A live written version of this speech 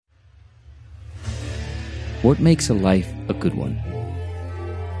What makes a life a good one?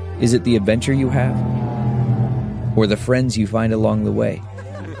 Is it the adventure you have? Or the friends you find along the way?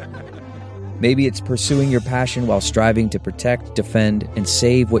 Maybe it's pursuing your passion while striving to protect, defend, and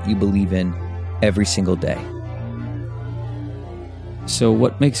save what you believe in every single day. So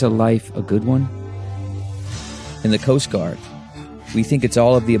what makes a life a good one? In the Coast Guard, we think it's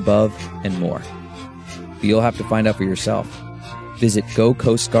all of the above and more. But you'll have to find out for yourself. Visit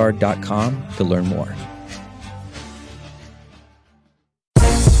gocoastguard.com to learn more.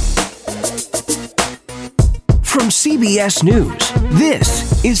 From CBS News,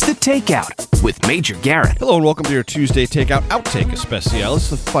 this is The Takeout with Major Garrett. Hello and welcome to your Tuesday Takeout Outtake Especial. It's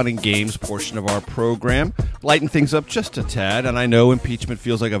the fun and games portion of our program. Lighten things up just a tad, and I know impeachment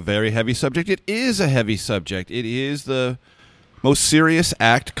feels like a very heavy subject. It is a heavy subject. It is the most serious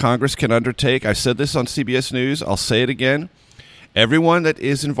act Congress can undertake. I said this on CBS News. I'll say it again. Everyone that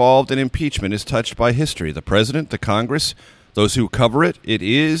is involved in impeachment is touched by history. The president, the Congress, those who cover it. It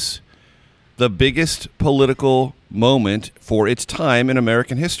is the biggest political moment for its time in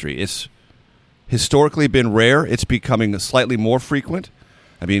American history. It's historically been rare. It's becoming slightly more frequent.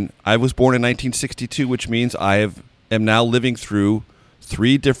 I mean, I was born in 1962, which means am now living through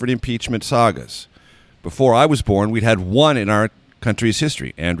 3 different impeachment sagas. Before I was born, we'd had one in our country's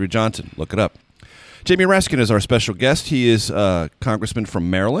history, Andrew Johnson. Look it up. Jamie Raskin is our special guest. He is a congressman from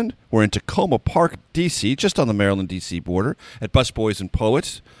Maryland. We're in Tacoma Park, D.C., just on the Maryland-D.C. border, at Busboys and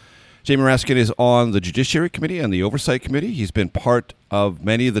Poets. Jamie Raskin is on the Judiciary Committee and the Oversight Committee. He's been part of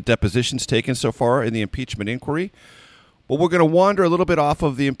many of the depositions taken so far in the impeachment inquiry. But we're going to wander a little bit off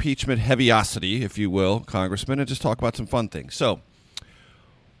of the impeachment heaviosity, if you will, Congressman, and just talk about some fun things. So,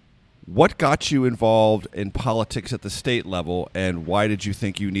 what got you involved in politics at the state level, and why did you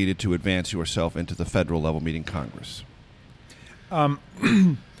think you needed to advance yourself into the federal level, meeting Congress?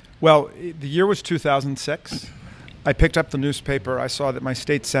 Well, the year was 2006. I picked up the newspaper. I saw that my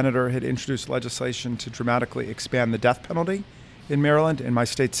state senator had introduced legislation to dramatically expand the death penalty in Maryland, and my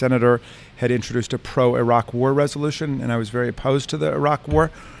state senator had introduced a pro-Iraq war resolution, and I was very opposed to the Iraq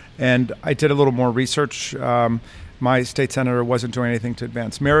war. And I did a little more research. My state senator wasn't doing anything to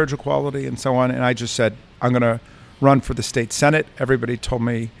advance marriage equality and so on, and I just said, I'm going to run for the state Senate. Everybody told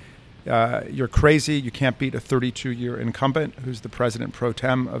me, you're crazy. You can't beat a 32-year incumbent who's the president pro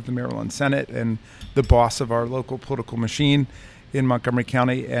tem of the Maryland Senate and the boss of our local political machine in Montgomery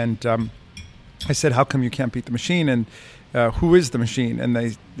County. And I said, how come you can't beat the machine? And who is the machine? And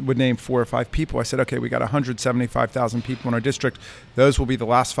they would name 4 or 5 people. I said, okay, we got 175,000 people in our district. Those will be the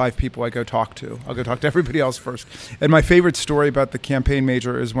last 5 people I go talk to. I'll go talk to everybody else first. And my favorite story about the campaign,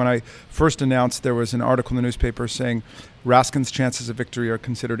 Major, is when I first announced, there was an article in the newspaper saying Raskin's chances of victory are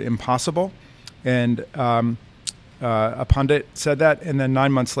considered impossible. And a pundit said that. And then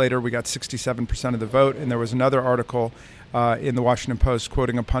 9 months later, we got 67% of the vote. And there was another article in the Washington Post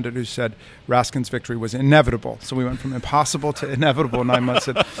quoting a pundit who said Raskin's victory was inevitable. So we went from impossible to inevitable in 9 months.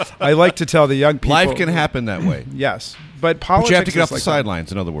 And I like to tell the young people, Life can happen that way. Yes, but politics. But you have to get off the like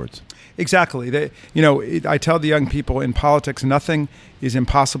sidelines, in other words. Exactly. I tell the young people in politics, nothing is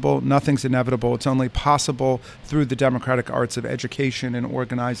impossible, nothing's inevitable. It's only possible through the democratic arts of education and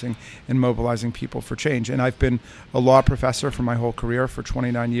organizing and mobilizing people for change. And I've been a law professor for my whole career, for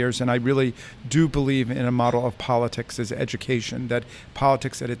 29 years, and I really do believe in a model of politics as education, that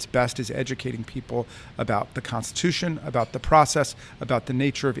politics at its best is educating people about the Constitution, about the process, about the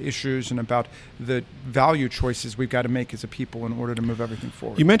nature of issues, and about the value choices we've got to make as a people in order to move everything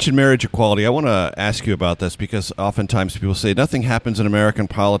forward. You mentioned marriage equality. I want to ask you about this because oftentimes people say nothing happens in American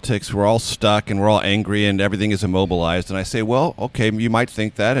politics. We're all stuck and we're all angry and everything is immobilized. And I say, well, okay, you might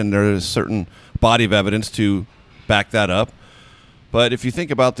think that, and there is a certain body of evidence to back that up. But if you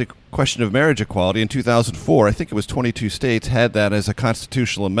think about the question of marriage equality, in 2004, I think it was 22 states had that as a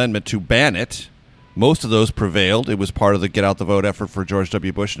constitutional amendment to ban it. Most of those prevailed. It was part of the get out the vote effort for George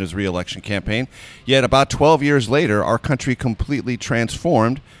W. Bush in his re-election campaign. Yet about 12 years later, our country completely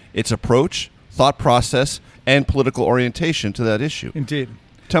transformed its approach, thought process, and political orientation to that issue. Indeed.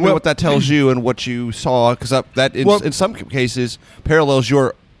 Tell me what that tells you and what you saw, because that in some cases parallels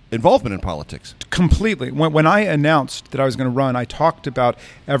your involvement in politics. Completely. When I announced that I was going to run, I talked about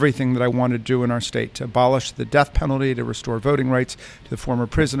everything that I wanted to do in our state, to abolish the death penalty, to restore voting rights to the former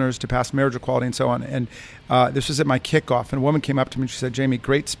prisoners, to pass marriage equality, and so on. And this was at my kickoff, and a woman came up to me and she said, Jamie,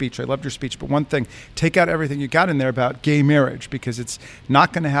 great speech. I loved your speech, but one thing, take out everything you got in there about gay marriage, because it's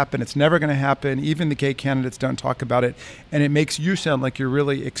not going to happen. It's never going to happen. Even the gay candidates don't talk about it. And it makes you sound like you're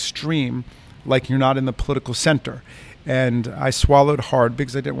really extreme, like you're not in the political center. And I swallowed hard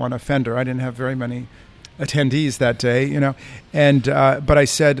because I didn't want to offend her. I didn't have very many attendees that day, And but I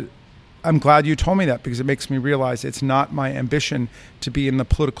said, I'm glad you told me that, because it makes me realize it's not my ambition to be in the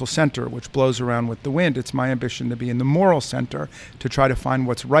political center, which blows around with the wind. It's my ambition to be in the moral center, to try to find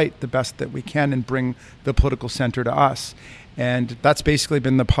what's right the best that we can and bring the political center to us. And that's basically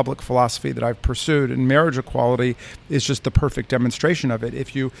been the public philosophy that I've pursued. And marriage equality is just the perfect demonstration of it.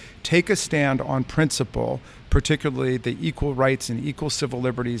 If you take a stand on principle, particularly the equal rights and equal civil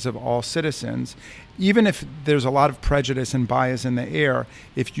liberties of all citizens, even if there's a lot of prejudice and bias in the air,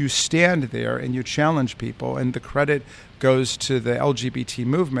 if you stand there and you challenge people, and the credit goes to the LGBT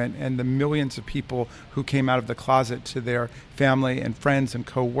movement and the millions of people who came out of the closet to their family and friends and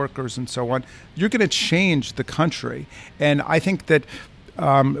co-workers and so on, you're going to change the country. And I think that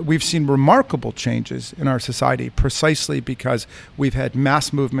we've seen remarkable changes in our society precisely because we've had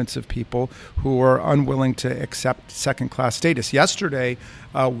mass movements of people who are unwilling to accept second-class status. Yesterday,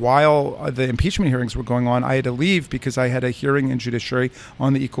 while the impeachment hearings were going on, I had to leave because I had a hearing in judiciary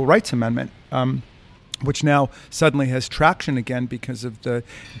on the Equal Rights Amendment, which now suddenly has traction again because of the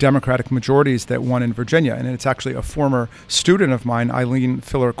Democratic majorities that won in Virginia. And it's actually a former student of mine, Eileen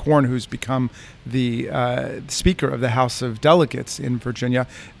Filler-Korn, who's become the Speaker of the House of Delegates in Virginia.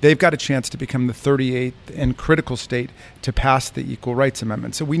 They've got a chance to become the 38th and critical state to pass the Equal Rights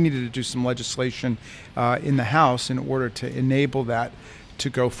Amendment. So we needed to do some legislation in the House in order to enable that to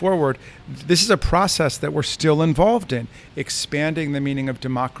go forward. This is a process that we're still involved in, expanding the meaning of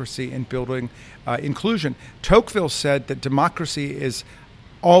democracy and building inclusion. Tocqueville said that democracy is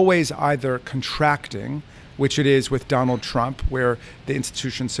always either contracting, which it is with Donald Trump, where the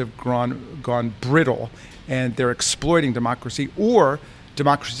institutions have gone brittle and they're exploiting democracy, or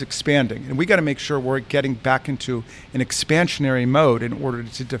democracy is expanding. And we got to make sure we're getting back into an expansionary mode in order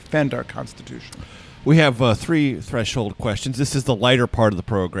to defend our Constitution. We have 3 threshold questions. This is the lighter part of the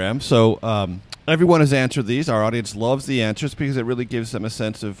program. So everyone has answered these. Our audience loves the answers because it really gives them a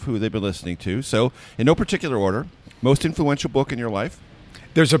sense of who they've been listening to. So in no particular order, most influential book in your life?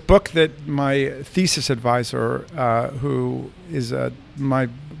 There's a book that my thesis advisor, who is my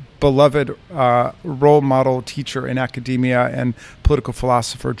beloved role model teacher in academia and political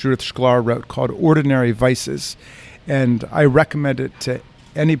philosopher, Judith Shklar, wrote, called Ordinary Vices. And I recommend it to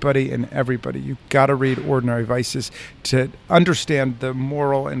anybody and everybody. You've got to read Ordinary Vices to understand the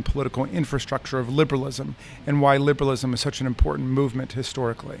moral and political infrastructure of liberalism and why liberalism is such an important movement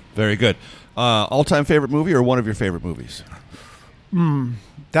historically. Very good. All-time favorite movie or one of your favorite movies?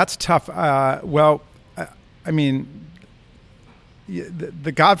 That's tough. I mean,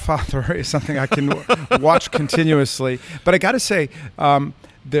 The Godfather is something I can watch continuously. But I got to say, a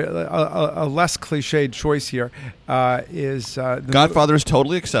less cliched choice here is Godfather is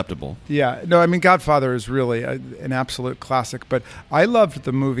totally acceptable. Yeah, no, I mean Godfather is really an absolute classic. But I loved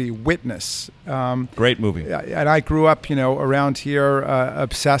the movie Witness. Great movie. And I grew up, around here,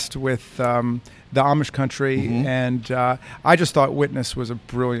 obsessed with the Amish country, and I just thought Witness was a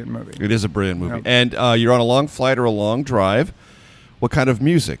brilliant movie. It is a brilliant movie. And you're on a long flight or a long drive. What kind of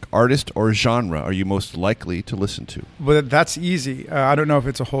music, artist, or genre are you most likely to listen to? Well, that's easy. I don't know if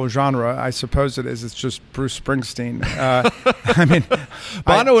it's a whole genre. I suppose it is. It's just Bruce Springsteen. I mean,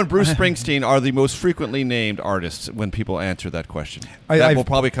 Bono and Bruce Springsteen are the most frequently named artists when people answer that question. That will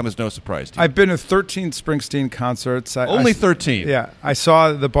probably come as no surprise to you. I've been to 13 Springsteen concerts. Only 13? Yeah. I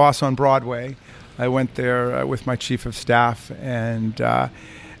saw The Boss on Broadway. I went there with my chief of staff, and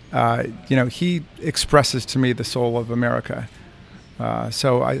he expresses to me the soul of America.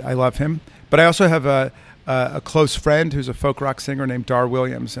 So I love him. But I also have a close friend who's a folk rock singer named Dar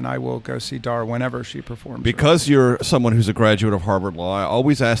Williams, and I will go see Dar whenever she performs. Because you're someone who's a graduate of Harvard Law, I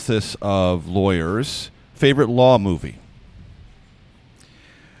always ask this of lawyers. Favorite law movie?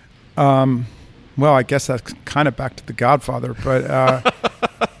 Well, I guess that's kind of back to The Godfather, but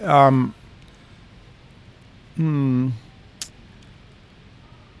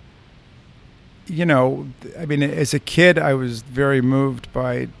I mean, as a kid, I was very moved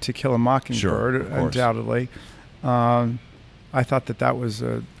by To Kill a Mockingbird, undoubtedly. I thought that was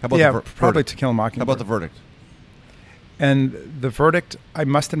probably To Kill a Mockingbird. How about The Verdict? And The Verdict, I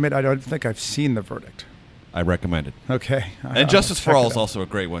must admit, I don't think I've seen The Verdict. I recommend it. Okay. And Justice for All is also a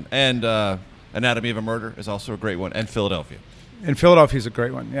great one. And Anatomy of a Murder is also a great one. And Philadelphia. And Philadelphia is a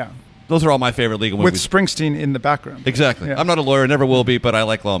great one, yeah. Those are all my favorite legal movies. With Springsteen in the background. Exactly. Yeah. I'm not a lawyer, never will be, but I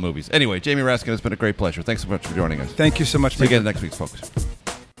like law movies. Anyway, Jamie Raskin, it's been a great pleasure. Thanks so much for joining us. Thank you so much. See you again next week, folks.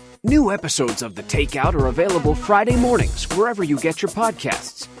 New episodes of The Takeout are available Friday mornings wherever you get your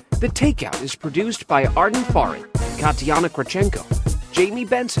podcasts. The Takeout is produced by Arden Farin, Katiana Krachenko, Jamie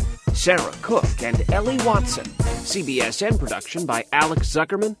Benson, Sarah Cook, and Ellie Watson. CBSN production by Alex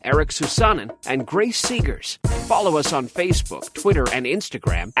Zuckerman, Eric Susanen, and Grace Seegers. Follow us on Facebook, Twitter, and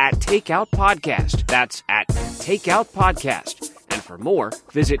Instagram at Takeout Podcast. That's at Takeout Podcast. And for more,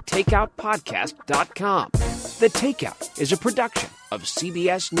 visit takeoutpodcast.com. The Takeout is a production of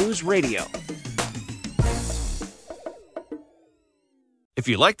CBS News Radio. If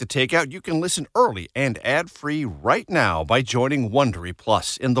you like The Takeout, you can listen early and ad-free right now by joining Wondery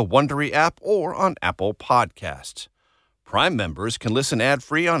Plus in the Wondery app or on Apple Podcasts. Prime members can listen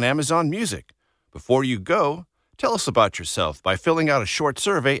ad-free on Amazon Music. Before you go, tell us about yourself by filling out a short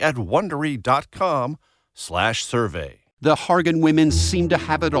survey at Wondery.com/survey. The Hargan women seem to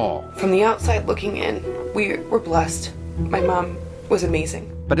have it all. From the outside looking in, we were blessed. My mom was amazing.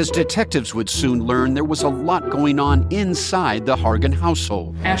 But as detectives would soon learn, there was a lot going on inside the Hargan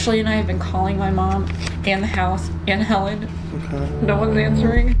household. Ashley and I have been calling my mom and the house and Helen. No one's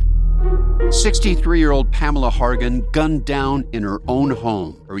answering. 63-year-old Pamela Hargan gunned down in her own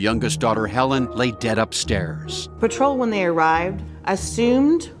home. Her youngest daughter, Helen, lay dead upstairs. Patrol, when they arrived,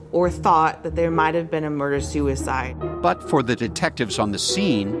 assumed or thought that there might have been a murder-suicide. But for the detectives on the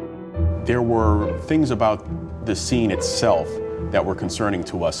scene, there were things about the scene itself that were concerning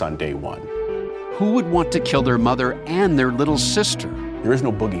to us on day one. Who would want to kill their mother and their little sister? There is no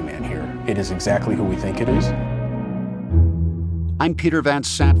boogeyman here. It is exactly who we think it is. I'm Peter Van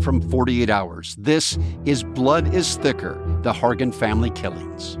Sant from 48 Hours. This is Blood is Thicker, the Hargan Family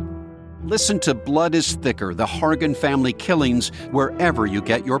Killings. Listen to Blood is Thicker, the Hargan Family Killings, wherever you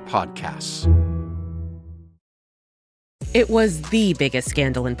get your podcasts. It was the biggest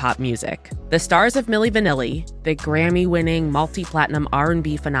scandal in pop music. The stars of Milli Vanilli, the Grammy-winning multi-platinum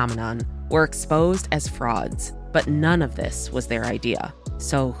R&B phenomenon, were exposed as frauds. But none of this was their idea.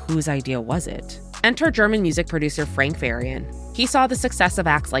 So whose idea was it? Enter German music producer Frank Farian. He saw the success of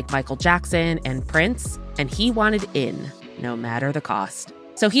acts like Michael Jackson and Prince, and he wanted in, no matter the cost.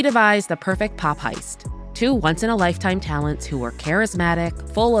 So he devised the perfect pop heist. Two once-in-a-lifetime talents who were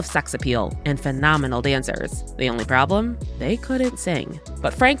charismatic, full of sex appeal, and phenomenal dancers. The only problem? They couldn't sing.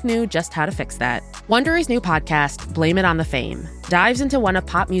 But Frank knew just how to fix that. Wondery's new podcast, Blame It on the Fame, dives into one of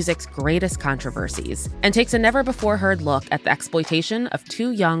pop music's greatest controversies and takes a never-before-heard look at the exploitation of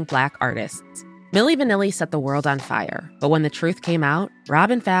two young Black artists. Milli Vanilli set the world on fire, but when the truth came out,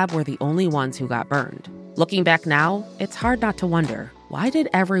 Rob and Fab were the only ones who got burned. Looking back now, it's hard not to wonder, why did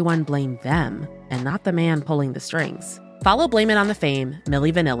everyone blame them and not the man pulling the strings? Follow Blame It on the Fame,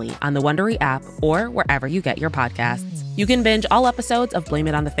 Milli Vanilli, on the Wondery app or wherever you get your podcasts. You can binge all episodes of Blame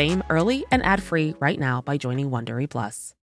It on the Fame early and ad-free right now by joining Wondery Plus.